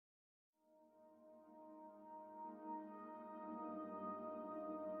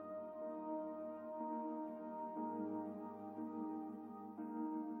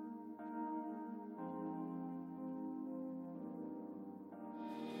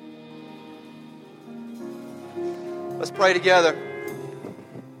Let's pray together.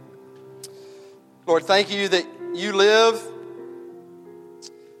 Lord, thank you that you live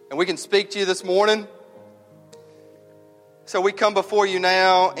and we can speak to you this morning. So we come before you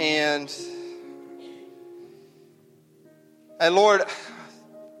now and Lord,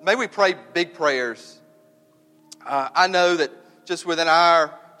 may we pray big prayers. I know that just within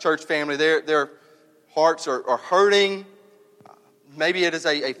our church family, their hearts are hurting. Maybe it is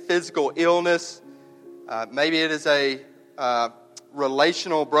a physical illness. Maybe it is a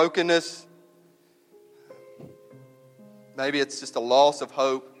relational brokenness. Maybe it's just a loss of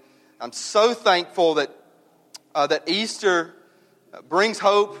hope. I'm so thankful that Easter brings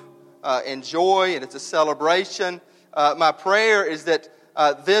hope and joy, and it's a celebration. My prayer is that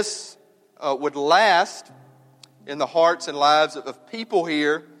this would last in the hearts and lives of people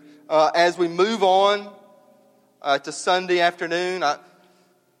here as we move on to Sunday afternoon.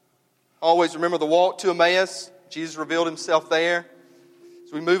 I always remember the walk to Emmaus. Jesus revealed himself there.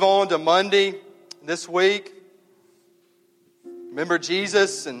 As we move on to Monday this week, remember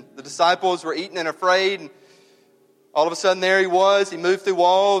Jesus and the disciples were eating and afraid, and all of a sudden there he was. He moved through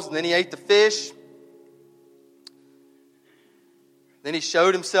walls, and then he ate the fish. Then he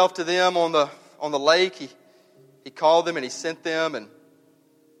showed himself to them on the lake. He called them and he sent them, and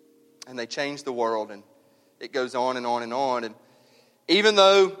they changed the world. And it goes on and on and on. And even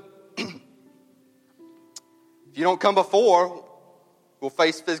though if you don't come before, we'll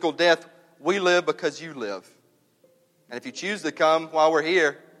face physical death, we live because you live. And if you choose to come while we're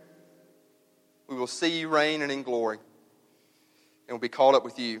here, we will see you reign and in glory. And we'll be caught up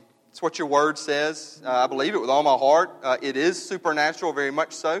with you. It's what your word says. I believe it with all my heart. It is supernatural, very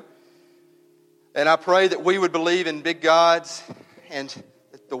much so. And I pray that we would believe in big gods and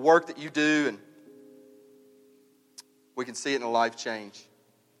the work that you do, and we can see it in a life change.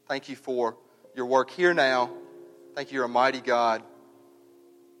 Thank you for your work here now. Thank you, you're a mighty God.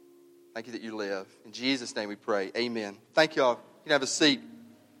 Thank you that you live. In Jesus' name we pray. Amen. Thank you all. You can have a seat.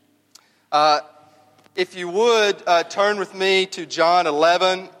 If you would, turn with me to John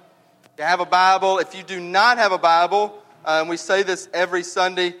 11. If you have a Bible. If you do not have a Bible, and we say this every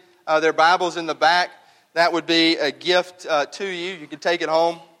Sunday, there are Bibles in the back. That would be a gift to you. You can take it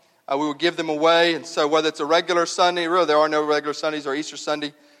home. We will give them away. And so whether it's a regular Sunday, really there are no regular Sundays, or Easter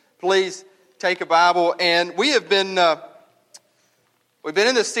Sunday, please take a Bible. And we've been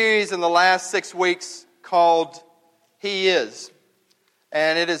in this series in the last 6 weeks called He Is.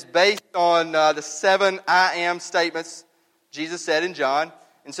 And it is based on the 7 I am statements Jesus said in John.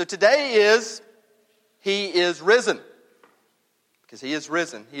 And so today is He is risen. Because He is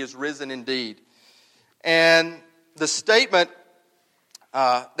risen. He is risen indeed. And the statement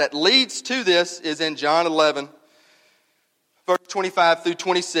that leads to this is in John 11, verse 25 through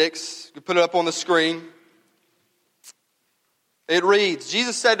 26. You put it up on the screen. It reads,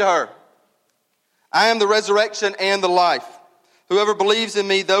 Jesus said to her, I am the resurrection and the life. Whoever believes in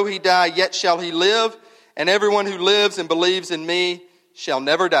me, though he die, yet shall he live. And everyone who lives and believes in me shall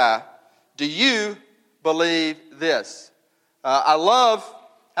never die. Do you believe this? I love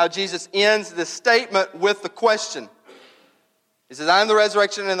how Jesus ends this statement with the question. He says, I am the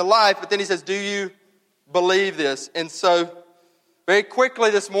resurrection and the life. But then he says, do you believe this? And so very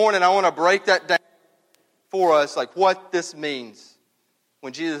quickly this morning, I want to break that down for us, like what this means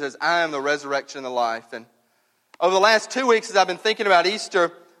when Jesus says, I am the resurrection and the life. And over the last 2 weeks, as I've been thinking about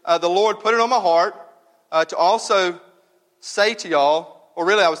Easter, the Lord put it on my heart to also say to y'all, or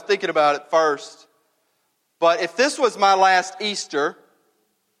really I was thinking about it first, but if this was my last Easter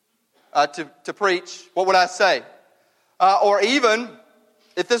to preach, what would I say? Or even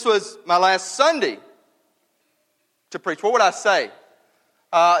if this was my last Sunday to preach, what would I say?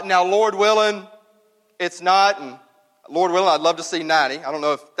 Now, Lord willing, it's not, and Lord willing, I'd love to see 90. I don't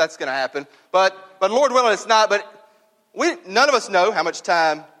know if that's going to happen, but Lord willing, it's not. But none of us know how much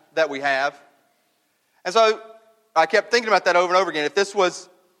time that we have, and so I kept thinking about that over and over again. If this was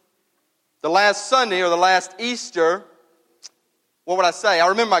the last Sunday or the last Easter, what would I say? I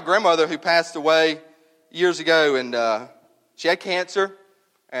remember my grandmother who passed away years ago, and she had cancer,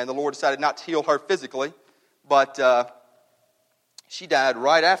 and the Lord decided not to heal her physically, but she died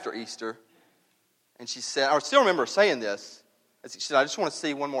right after Easter. And she said, I still remember saying this. She said, I just want to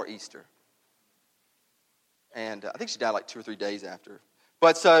see one more Easter. And I think she died like 2 or 3 days after.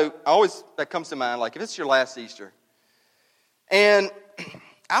 But so that comes to mind, like if it's your last Easter. And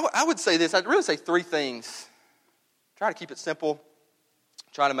I would say this, I'd really say 3 things. Try to keep it simple.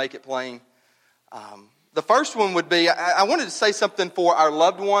 Try to make it plain. The first one would be, I wanted to say something for our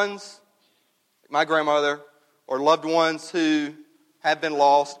loved ones, my grandmother, or loved ones who have been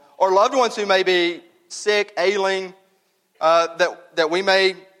lost, or loved ones who may be sick, ailing, that we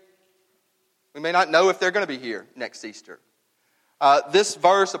may not know if they're going to be here next Easter. This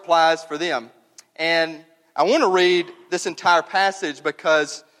verse applies for them. And I want to read this entire passage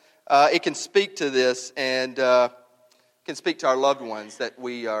because it can speak to this and can speak to our loved ones that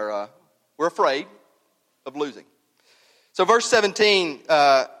we're afraid of losing. So verse 17,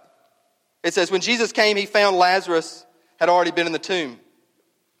 it says, when Jesus came, he found Lazarus had already been in the tomb.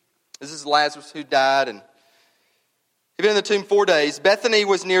 This is Lazarus who died, and he'd been in the tomb 4 days. Bethany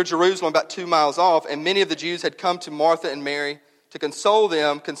was near Jerusalem, about 2 miles off, and many of the Jews had come to Martha and Mary to console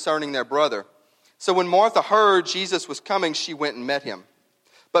them concerning their brother. So when Martha heard Jesus was coming, she went and met him.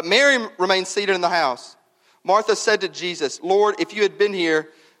 But Mary remained seated in the house. Martha said to Jesus, Lord, if you had been here,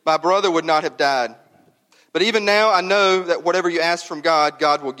 my brother would not have died. But even now I know that whatever you ask from God,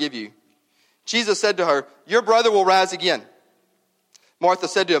 God will give you. Jesus said to her, your brother will rise again. Martha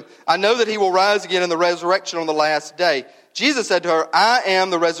said to him, I know that he will rise again in the resurrection on the last day. Jesus said to her, I am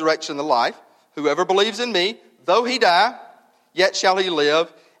the resurrection and the life. Whoever believes in me, though he die, yet shall he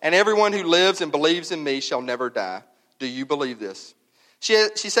live. And everyone who lives and believes in me shall never die. Do you believe this?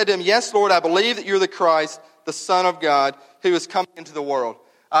 She said to him, yes, Lord, I believe that you're the Christ, the Son of God, who is coming into the world.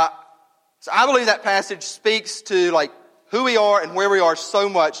 So I believe that passage speaks to like who we are and where we are so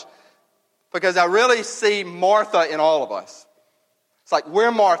much, because I really see Martha in all of us. It's like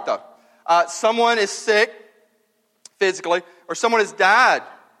we're Martha. Someone is sick physically, or someone has died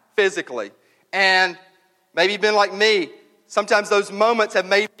physically. And maybe you've been like me. Sometimes those moments have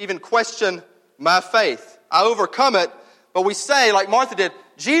made me even question my faith. I overcome it, but we say, like Martha did,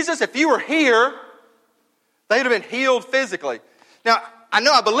 Jesus, if you were here, they'd have been healed physically. Now, I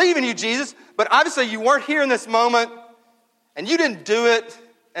know I believe in you, Jesus, but obviously you weren't here in this moment, and you didn't do it,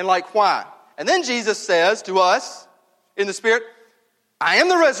 and like, why? And then Jesus says to us in the Spirit, I am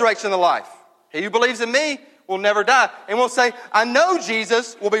the resurrection and the life. He who believes in me will never die. And we'll say, I know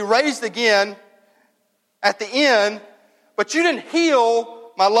Jesus will be raised again at the end, but you didn't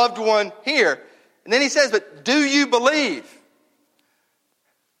heal my loved one here. And then he says, but do you believe?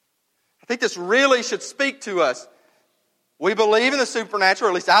 I think this really should speak to us. We believe in the supernatural,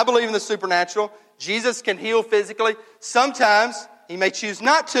 or at least I believe in the supernatural. Jesus can heal physically. Sometimes he may choose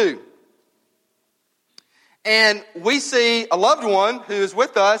not to. And we see a loved one who is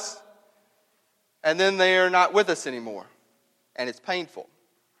with us, and then they are not with us anymore. And it's painful.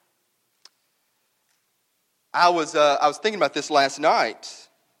 I was thinking about this last night.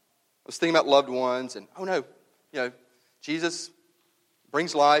 I was thinking about loved ones, and Jesus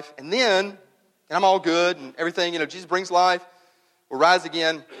brings life, and I'm all good and everything. Jesus brings life, will rise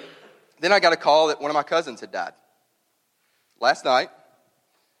again. Then I got a call that one of my cousins had died last night.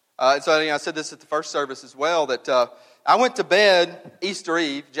 And so I said this at the first service as well, that I went to bed Easter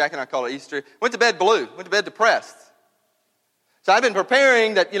Eve. Jack and I call it Easter Eve. Went to bed blue. Went to bed depressed. So I've been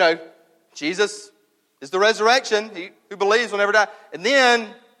preparing that, Jesus is the resurrection. He who believes will never die. And then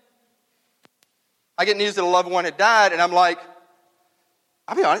I get news that a loved one had died, and I'm like,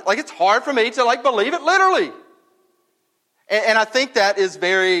 I'll be honest, it's hard for me to believe it literally. And I think that is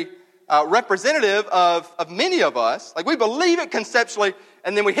very representative of many of us. We believe it conceptually,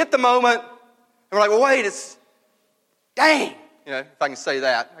 and then we hit the moment, and we're like, well, wait, it's, dang. If I can say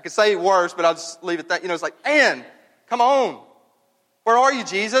that. I could say worse, but I'll just leave it that. It's like, man, come on. Where are you,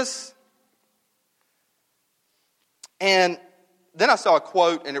 Jesus? And then I saw a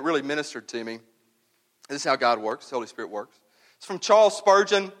quote, and it really ministered to me. This is how God works, the Holy Spirit works. It's from Charles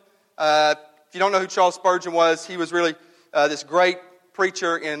Spurgeon. If you don't know who Charles Spurgeon was, he was really this great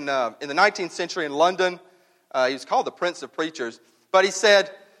preacher in the 19th century in London. He was called the Prince of Preachers. But he said,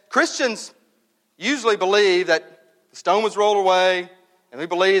 Christians usually believe that the stone was rolled away, and we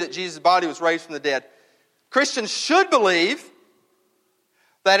believe that Jesus' body was raised from the dead. Christians should believe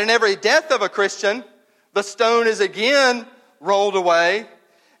that in every death of a Christian, the stone is again rolled away,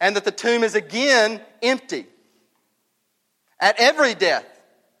 and that the tomb is again empty. At every death,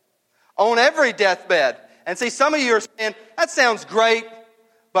 on every deathbed. And see, some of you are saying, that sounds great,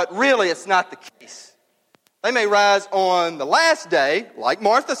 but really it's not the case. They may rise on the last day, like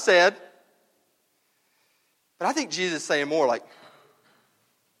Martha said, but I think Jesus is saying more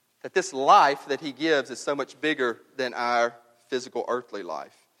that this life that he gives is so much bigger than our physical earthly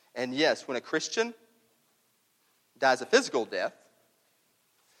life. And yes, when a Christian dies a physical death,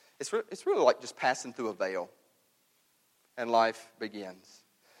 it's really like just passing through a veil, and life begins.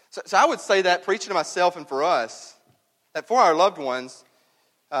 So I would say that, preaching to myself and for us, that for our loved ones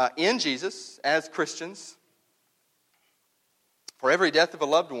in Jesus as Christians, for every death of a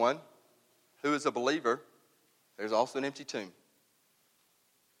loved one who is a believer, there's also an empty tomb.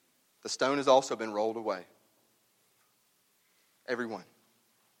 The stone has also been rolled away. Everyone.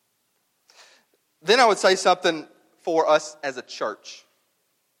 Then I would say something for us as a church.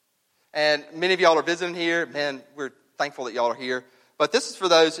 And many of y'all are visiting here. Man, we're thankful that y'all are here. But this is for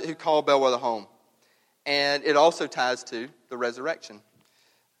those who call Bellwether home. And it also ties to the resurrection.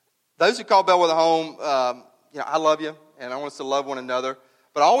 Those who call Bellwether home, I love you, and I want us to love one another.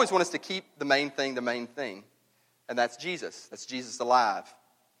 But I always want us to keep the main thing. And that's Jesus. That's Jesus alive.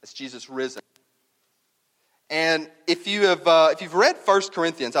 That's Jesus risen. And if you've read 1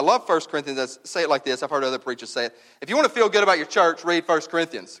 Corinthians, I love 1 Corinthians. I say it like this. I've heard other preachers say it. If you want to feel good about your church, read 1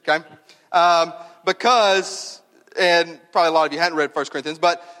 Corinthians, okay? Because, and probably a lot of you hadn't read 1 Corinthians,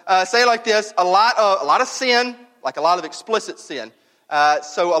 but say it like this, a lot of sin, like a lot of explicit sin.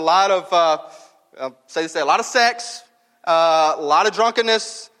 So a lot of, a lot of sex, a lot of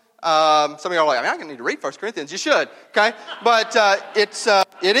drunkenness. Some of you are like, I don't need to read 1 Corinthians. You should, okay? But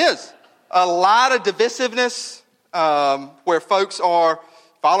it is. A lot of divisiveness, where folks are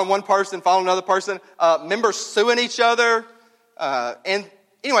following one person, following another person, members suing each other. And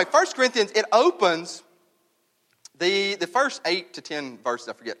anyway, 1 Corinthians, it opens the first 8 to 10 verses,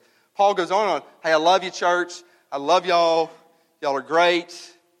 I forget. Paul goes on, hey, I love you, church. I love y'all. Y'all are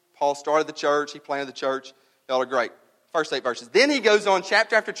great. Paul started the church. He planted the church. Y'all are great. First 8 verses. Then he goes on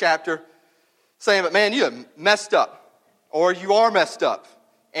chapter after chapter saying, but man, you have messed up. Or you are messed up.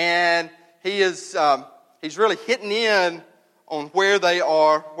 And he's really hitting in on where they're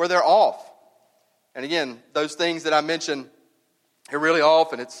off. And again, those things that I mentioned are really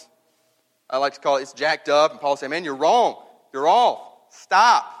off, and I like to call it's jacked up. And Paul saying, man, you're wrong. You're off.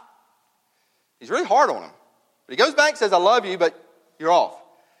 Stop. He's really hard on them. But he goes back and says, I love you, but you're off.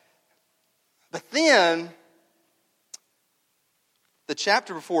 But then, the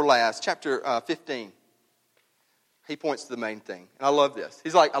chapter before last, chapter 15, he points to the main thing. And I love this.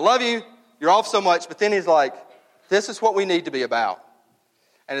 He's like, I love you. You're off so much. But then he's like, this is what we need to be about.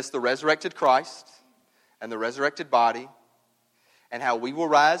 And it's the resurrected Christ and the resurrected body and how we will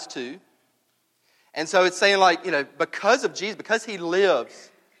rise too. And so it's saying like, because of Jesus, because he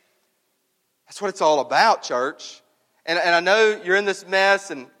lives, that's what it's all about, church. And I know you're in this mess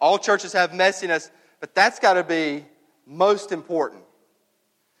and all churches have messiness, but that's got to be most important.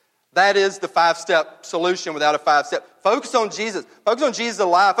 That is the 5-step solution without a 5-step. Focus on Jesus. Focus on Jesus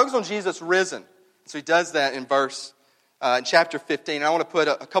alive. Focus on Jesus risen. So he does that in chapter 15. And I want to put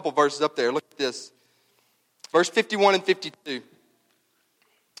a couple verses up there. Look at this. Verse 51 and 52.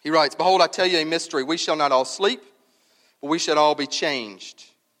 He writes, behold, I tell you a mystery. We shall not all sleep, but we shall all be changed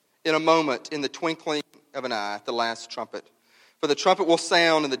in a moment, in the twinkling of an eye, at the last trumpet. For the trumpet will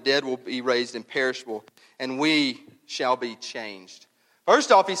sound, and the dead will be raised imperishable, and we shall be changed.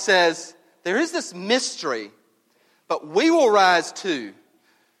 First off, he says, there is this mystery, but we will rise too.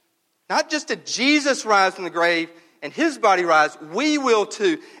 Not just did Jesus rise from the grave and his body rise, we will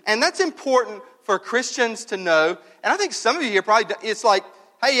too. And that's important for Christians to know. And I think some of you here probably, it's like,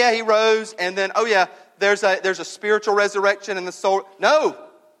 hey, yeah, he rose, and then, oh yeah, there's a spiritual resurrection in the soul. No.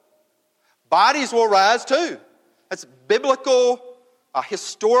 Bodies will rise too. That's biblical,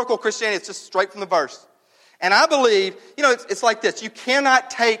 historical Christianity. It's just straight from the verse. And I believe, it's like this. You cannot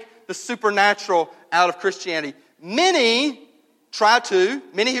take the supernatural out of Christianity. Many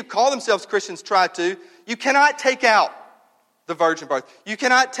who call themselves Christians try to. You cannot take out the virgin birth. You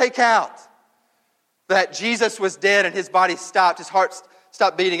cannot take out that Jesus was dead and his body stopped, his heart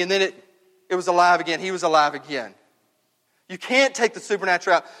stopped beating, and then it was alive again. He was alive again. You can't take the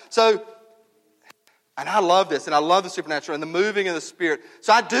supernatural out. So, and I love this, and I love the supernatural and the moving of the Spirit.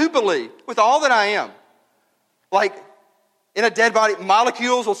 So I do believe, with all that I am, like in a dead body,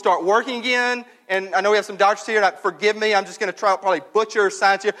 molecules will start working again. And I know we have some doctors here, and forgive me, I'm just going to try probably butcher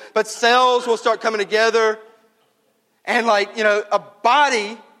science here. But cells will start coming together. And a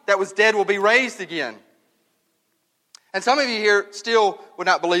body that was dead will be raised again. And some of you here still would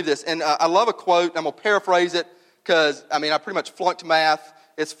not believe this. And I love a quote. I'm going to paraphrase it because, I pretty much flunked math.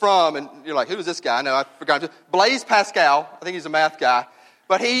 It's from, and you're like, who is this guy? I know, I forgot. Blaise Pascal. I think he's a math guy.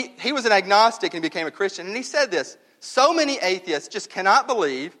 But he was an agnostic and he became a Christian. And he said this, so many atheists just cannot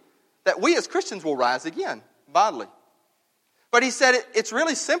believe that we as Christians will rise again, bodily. But he said it's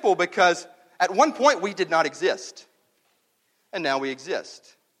really simple because at one point we did not exist. And now we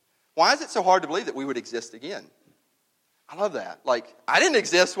exist. Why is it so hard to believe that we would exist again? I love that. I didn't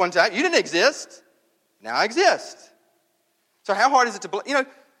exist one time. You didn't exist. Now I exist. So how hard is it to believe?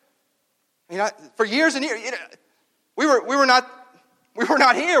 For years and years, we were not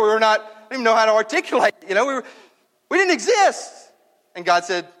here. We didn't even know how to articulate. We didn't exist. And God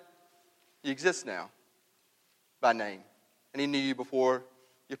said, you exist now by name. And he knew you before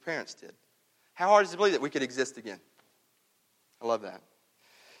your parents did. How hard is it to believe that we could exist again? I love that.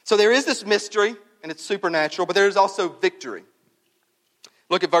 So there is this mystery, and it's supernatural, but there is also victory.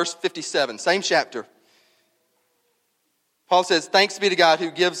 Look at verse 57, same chapter. Paul says, "Thanks be to God who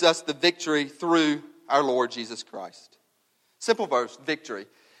gives us the victory through our Lord Jesus Christ." Simple verse, victory.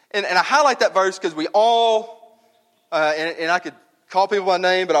 And I highlight that verse because we all, and I could call people by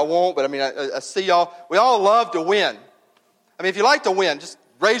name, but I won't. But I mean, I see y'all. We all love to win. I mean, if you like to win, just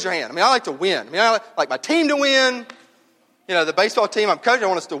raise your hand. I mean, I like to win. I mean, I like my team to win. You know, the baseball team I'm coaching, I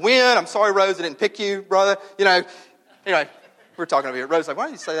want us to win. I'm sorry, Rose, I didn't pick you, brother. You know, anyway, we're talking over here. Rose like, why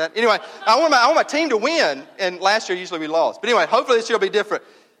did you say that? Anyway, I want my team to win. And last year, usually we lost. But anyway, hopefully this year will be different.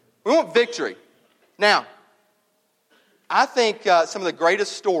 We want victory. Now, I think some of the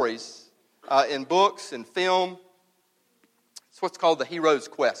greatest stories in books and film, it's what's called the hero's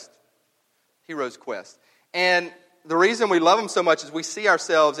quest. Hero's quest. And the reason we love them so much is we see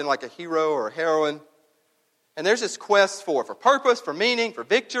ourselves in like a hero or a heroine. And there's this quest for purpose, for meaning, for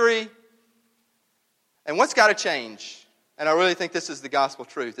victory. And what's got to change, and I really think this is the gospel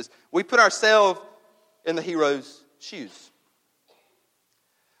truth, is we put ourselves in the hero's shoes.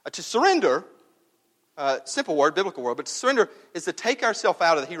 To surrender, simple word, biblical word, but to surrender is to take ourselves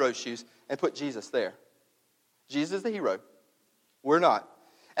out of the hero's shoes and put Jesus there. Jesus is the hero. We're not.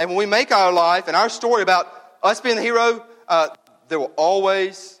 And when we make our life and our story about us being the hero, there will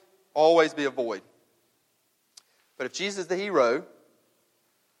always be a void. But if Jesus is the hero,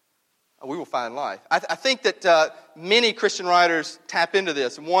 we will find life. I think that many Christian writers tap into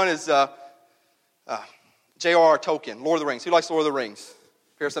this. And one is J.R.R. Tolkien, Lord of the Rings. Who likes Lord of the Rings?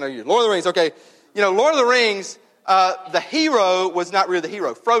 Pierce, I know you do. Lord of the Rings, okay. You know, Lord of the Rings, the hero was not really the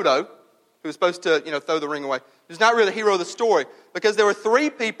hero. Frodo, who was supposed to, throw the ring away, was not really the hero of the story. Because there were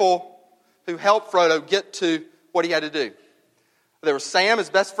three people who helped Frodo get to what he had to do. There was Sam, his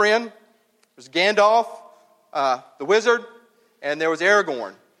best friend. There was Gandalf, the wizard, and there was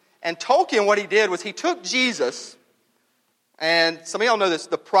Aragorn. And Tolkien, what he did was he took Jesus, and some of y'all know this,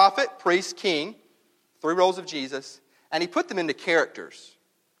 the prophet, priest, king, three roles of Jesus, and he put them into characters.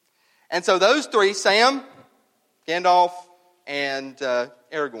 And so those three, Sam, Gandalf, and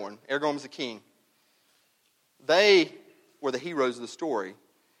Aragorn. Aragorn was the king. They were the heroes of the story,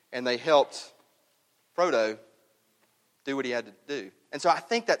 and they helped Frodo do what he had to do. And so I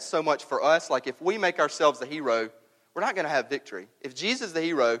think that's so much for us. Like if we make ourselves the hero, we're not going to have victory. If Jesus is the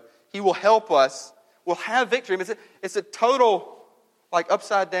hero, he will help us. We'll have victory. I mean, it's a total, like,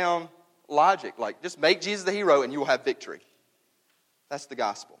 upside down logic. Like, just make Jesus the hero and you will have victory. That's the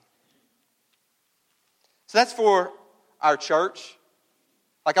gospel. So that's for our church.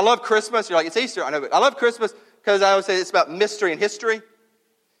 Like, I love Christmas. You're like, it's Easter. I know, but I love Christmas because I always say it's about mystery and history.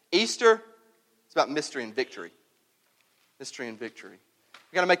 Easter, it's about mystery and victory. Mystery and victory.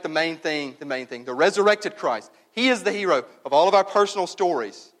 We've got to make the main thing the main thing. The resurrected Christ. He is the hero of all of our personal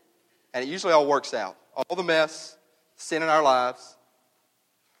stories. And it usually all works out. All the mess, sin in our lives.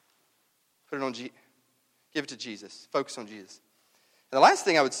 Put it on give it to Jesus. Focus on Jesus. And the last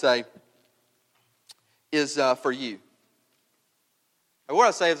thing I would say is for you. And what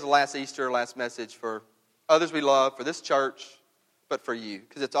I say is the last Easter, last message for others we love, for this church, but for you.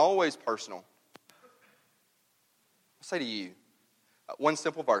 Because it's always personal. I'll say to you, one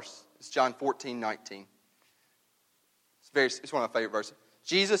simple verse. It's John 14:19. It's one of my favorite verses.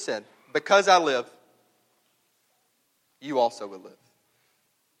 Jesus said, because I live, you also will live.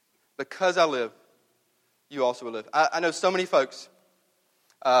 Because I live, you also will live. I know so many folks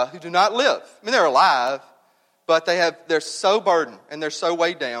who do not live. I mean, they're alive, but they're so burdened and they're so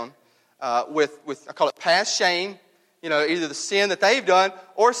weighed down with I call it past shame. Either the sin that they've done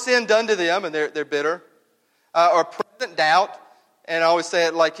or sin done to them, and they're bitter, or present doubt. And I always say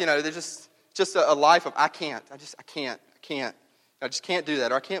it like, there's just a life of I can't. I just can't do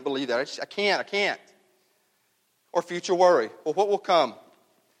that, or I can't believe that. I can't. Or future worry. Well, what will come?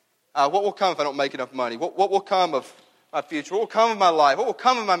 What will come if I don't make enough money? What will come of my future? What will come of my life? What will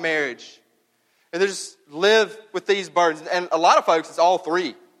come of my marriage? And they just live with these burdens. And a lot of folks, it's all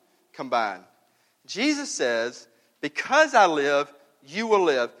three combined. Jesus says, because I live, you will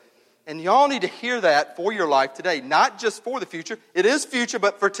live. And y'all need to hear that for your life today. Not just for the future. It is future,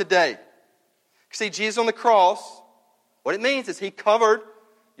 but for today. See, Jesus on the cross, what it means is He covered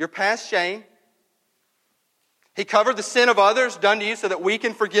your past shame. He covered the sin of others done to you so that we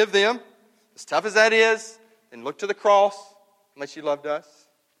can forgive them. As tough as that is, then look to the cross, unless you loved us.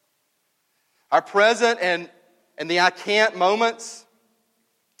 Our present and the I can't moments,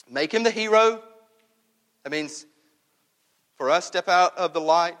 make Him the hero. That means for us, step out of the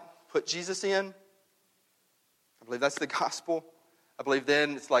light, put Jesus in. I believe that's the gospel. I believe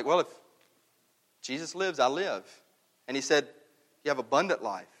then it's like, well, if Jesus lives, I live. And He said, You have abundant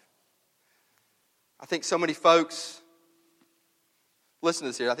life. I think so many folks, listen to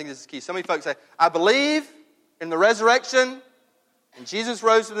this here, I think this is key. So many folks say, I believe in the resurrection, and Jesus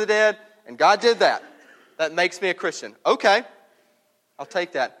rose from the dead, and God did that. That makes me a Christian. Okay, I'll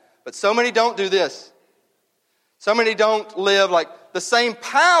take that. But so many don't do this. So many don't live like the same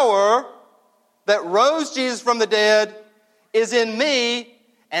power that rose Jesus from the dead is in me,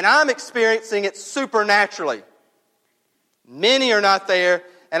 and I'm experiencing it supernaturally. Many are not there,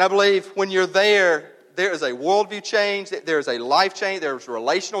 and I believe when you're there, there is a worldview change, there is a life change, there is a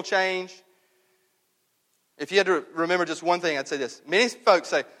relational change. If you had to remember just one thing, I'd say this. Many folks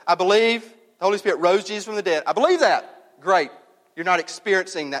say, I believe the Holy Spirit rose Jesus from the dead. I believe that. Great. You're not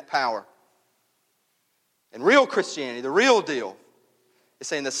experiencing that power. And real Christianity, the real deal, is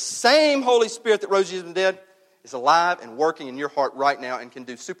saying the same Holy Spirit that rose Jesus from the dead is alive and working in your heart right now and can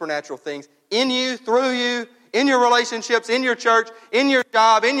do supernatural things in you, through you, in your relationships, in your church, in your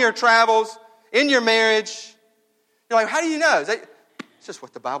job, in your travels, in your marriage. You're like, how do you know? It's just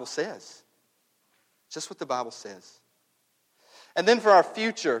what the Bible says. It's just what the Bible says. And then for our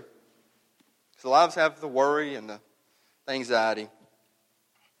future, because a lot of us have the worry and the anxiety.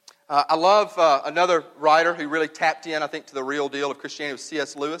 I love another writer who really tapped in, I think, to the real deal of Christianity was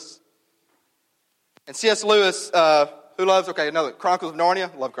C.S. Lewis. And C.S. Lewis, who loves, another, Chronicles of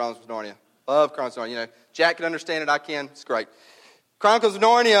Narnia. Love Chronicles of Narnia. Love Chronicles of Narnia. You know, Jack can understand it, I can. It's great. Chronicles of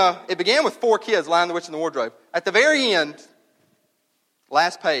Narnia, it began with 4 kids, Lion, the Witch, and the Wardrobe. At the very end,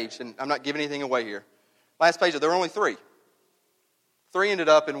 last page, and I'm not giving anything away here, last page, there were only 3. 3 ended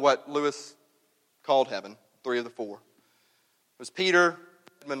up in what Lewis called heaven, 3 of the 4. It was Peter,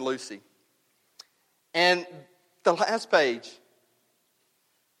 Edmund, Lucy. And the last page,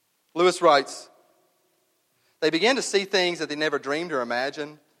 Lewis writes, they began to see things that they never dreamed or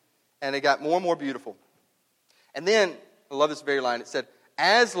imagined, and they got more and more beautiful. And then, I love this very line, it said,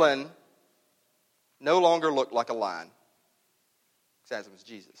 Aslan no longer looked like a lion. Because Aslan was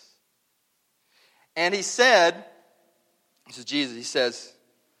Jesus. And he said, this is Jesus, he says,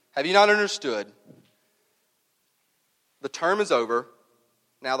 have you not understood? The term is over.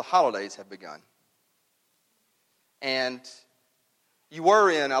 Now the holidays have begun. And you were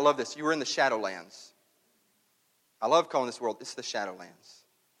in, I love this, you were in the Shadowlands. I love calling this world, it's the Shadowlands.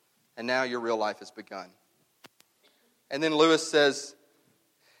 And now your real life has begun. And then Lewis says,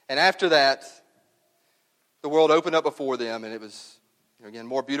 and after that, the world opened up before them, and it was, again,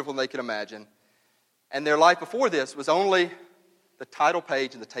 more beautiful than they could imagine. And their life before this was only the title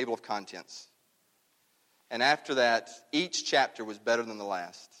page and the table of contents. And after that, each chapter was better than the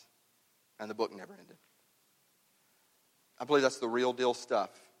last. And the book never ended. I believe that's the real deal stuff.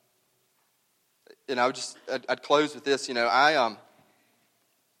 And I'd close with this. I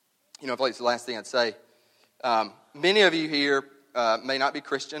feel like it's the last thing I'd say. Many of you here may not be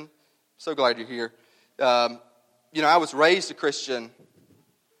Christian. I'm so glad you're here. I was raised a Christian,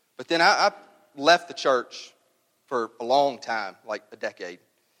 but then I left the church for a long time, like a decade.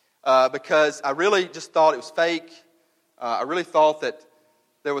 Because I really just thought it was fake. I really thought that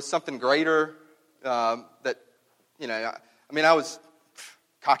there was something greater I was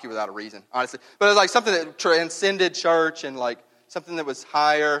cocky without a reason, honestly. But it was like something that transcended church and like something that was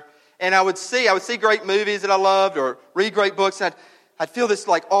higher. And I would see great movies that I loved or read great books. And I'd feel this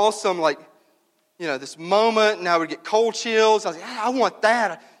like awesome, this moment. And I would get cold chills. I was like, I want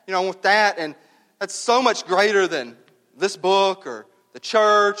that. I want that. And that's so much greater than this book or the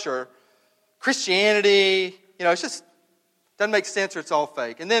church or Christianity. It's just doesn't make sense or it's all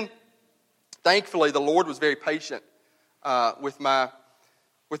fake. And then, thankfully, the Lord was very patient with my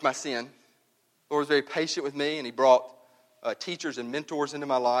sin. The Lord was very patient with me, and He brought teachers and mentors into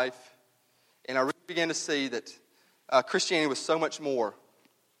my life. And I really began to see that Christianity was so much more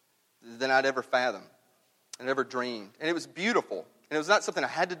than I'd ever fathomed and ever dreamed. And it was beautiful. And it was not something I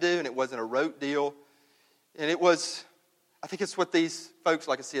had to do, and it wasn't a rote deal. And it was, I think it's what these folks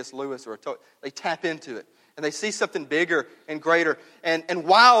like a C.S. Lewis they tap into it. And they see something bigger and greater and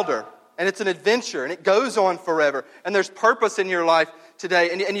wilder. And it's an adventure, and it goes on forever. And there's purpose in your life today.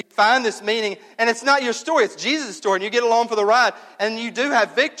 And you find this meaning, and it's not your story, it's Jesus' story. And you get along for the ride, and you do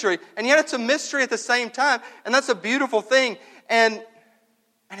have victory. And yet it's a mystery at the same time. And that's a beautiful thing. And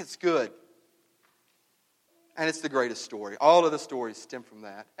it's good. And it's the greatest story. All of the stories stem from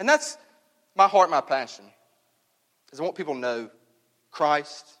that. And that's my heart, my passion. Is I want people to know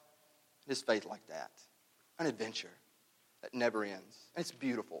Christ and His faith like that. An adventure that never ends. And it's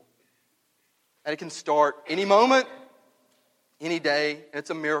beautiful. And it can start any moment, any day. And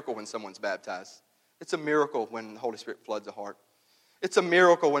it's a miracle when someone's baptized. It's a miracle when the Holy Spirit floods a heart. It's a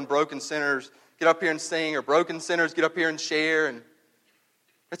miracle when broken sinners get up here and sing, or broken sinners get up here and share. And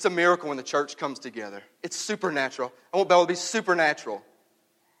It's a miracle when the church comes together. It's supernatural. I want Bella to be supernatural.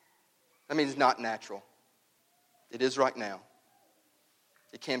 That means not natural. It is right now.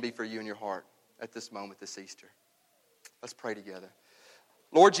 It can be for you in your heart at this moment, this Easter. Let's pray together.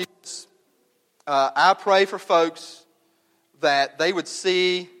 Lord Jesus, I pray for folks that they would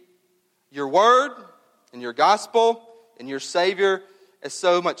see your word and your gospel and your Savior as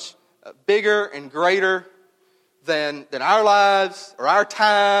so much bigger and greater than our lives or our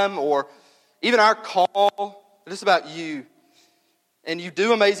time or even our call. It's about you. And you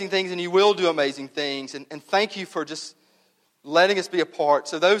do amazing things and you will do amazing things. And thank you for just letting us be a part.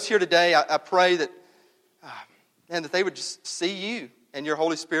 So those here today, I pray that, that they would just see you and your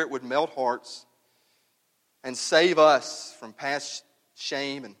Holy Spirit would melt hearts and save us from past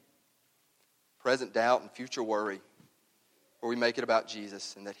shame and present doubt and future worry, where we make it about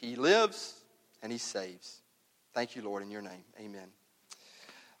Jesus and that He lives and He saves. Thank you, Lord, in your name. Amen.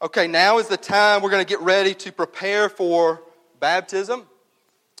 Okay, now is the time we're going to get ready to prepare for baptism.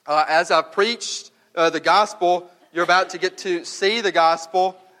 As I've preached the gospel, you're about to get to see the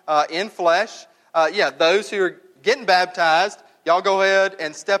gospel in flesh. Those who are getting baptized, y'all go ahead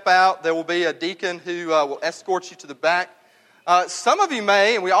and step out. There will be a deacon who will escort you to the back. Some of you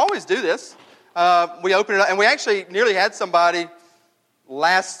may, and we always do this, we open it up, and we actually nearly had somebody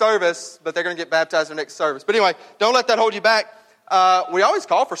last service, but they're going to get baptized in the next service. But anyway, don't let that hold you back. We always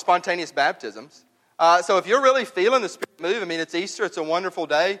call for spontaneous baptisms. So if you're really feeling the Spirit move, it's Easter, it's a wonderful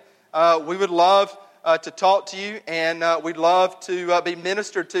day. We would love to talk to you, and we'd love to be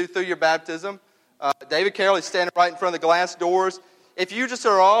ministered to through your baptism. David Carroll is standing right in front of the glass doors. If you just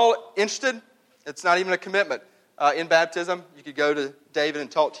are all interested, it's not even a commitment in baptism. You could go to David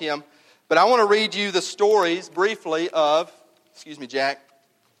and talk to him. But I want to read you the stories briefly of, Jack,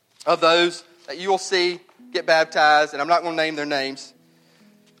 of those that you will see get baptized, and I'm not going to name their names.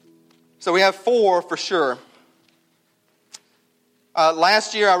 So we have 4 for sure.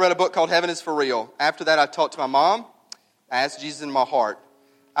 Last year I read a book called Heaven is for Real. After that I talked to my mom. I asked Jesus in my heart.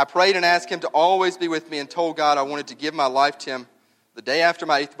 I prayed and asked Him to always be with me and told God I wanted to give my life to Him the day after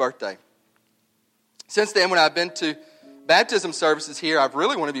my 8th birthday. Since then, when I've been to baptism services here, I've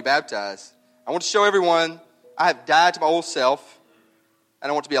really wanted to be baptized. I want to show everyone I have died to my old self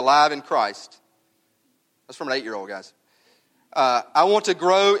and I want to be alive in Christ. That's from an 8-year-old, guys. I want to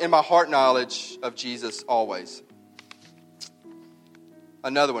grow in my heart knowledge of Jesus always.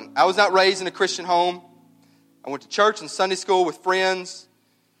 Another one. I was not raised in a Christian home. I went to church and Sunday school with friends.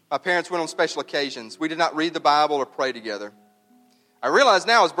 My parents went on special occasions. We did not read the Bible or pray together. I realize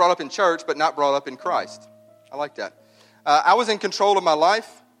now I was brought up in church, but not brought up in Christ. I like that. I was in control of my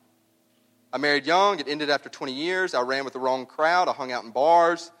life. I married young. It ended after 20 years. I ran with the wrong crowd. I hung out in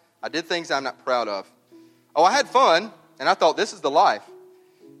bars. I did things I'm not proud of. Oh, I had fun, and I thought this is the life,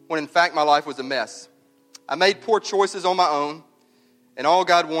 when in fact my life was a mess. I made poor choices on my own, and all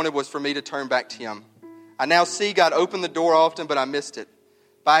God wanted was for me to turn back to Him. I now see God open the door often, but I missed it.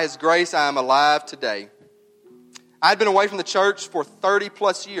 By His grace, I am alive today. I had been away from the church for 30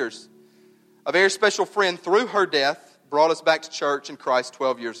 plus years. A very special friend, through her death, brought us back to church in Christ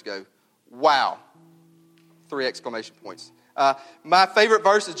 12 years ago. Wow. 3 exclamation points. My favorite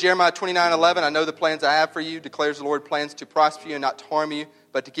verse is Jeremiah 29:11. I know the plans I have for you, declares the Lord, plans to prosper you and not to harm you,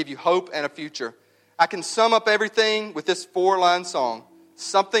 but to give you hope and a future. I can sum up everything with this 4-line song.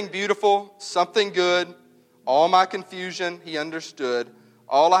 Something beautiful, something good, all my confusion He understood.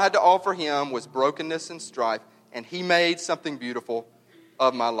 All I had to offer Him was brokenness and strife, and He made something beautiful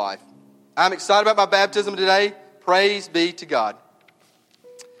of my life. I'm excited about my baptism today. Praise be to God.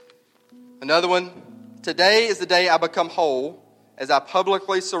 Another one. Today is the day I become whole as I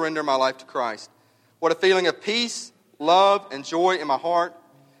publicly surrender my life to Christ. What a feeling of peace, love, and joy in my heart.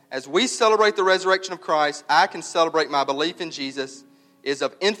 As we celebrate the resurrection of Christ, I can celebrate my belief in Jesus is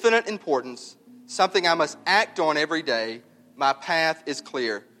of infinite importance, something I must act on every day. My path is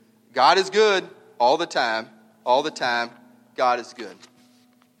clear. God is good all the time. All the time, God is good.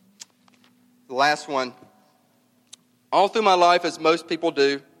 The last one. All through my life, as most people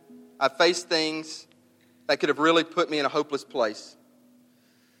do, I faced things that could have really put me in a hopeless place.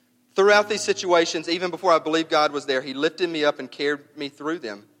 Throughout these situations, even before I believed God was there, He lifted me up and carried me through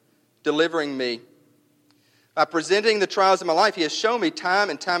them, delivering me. By presenting the trials of my life, He has shown me time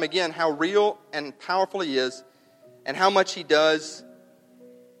and time again how real and powerful He is and how much He does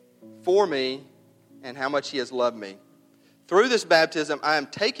for me and how much He has loved me. Through this baptism, I am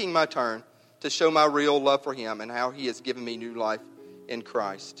taking my turn to show my real love for Him and how He has given me new life in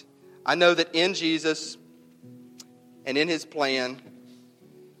Christ. I know that in Jesus and in His plan,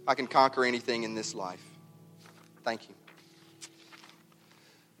 I can conquer anything in this life. Thank you.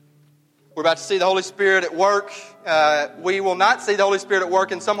 We're about to see the Holy Spirit at work. We will not see the Holy Spirit at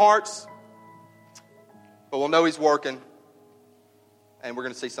work in some hearts, but we'll know He's working, and we're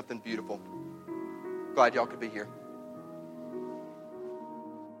going to see something beautiful. Glad y'all could be here.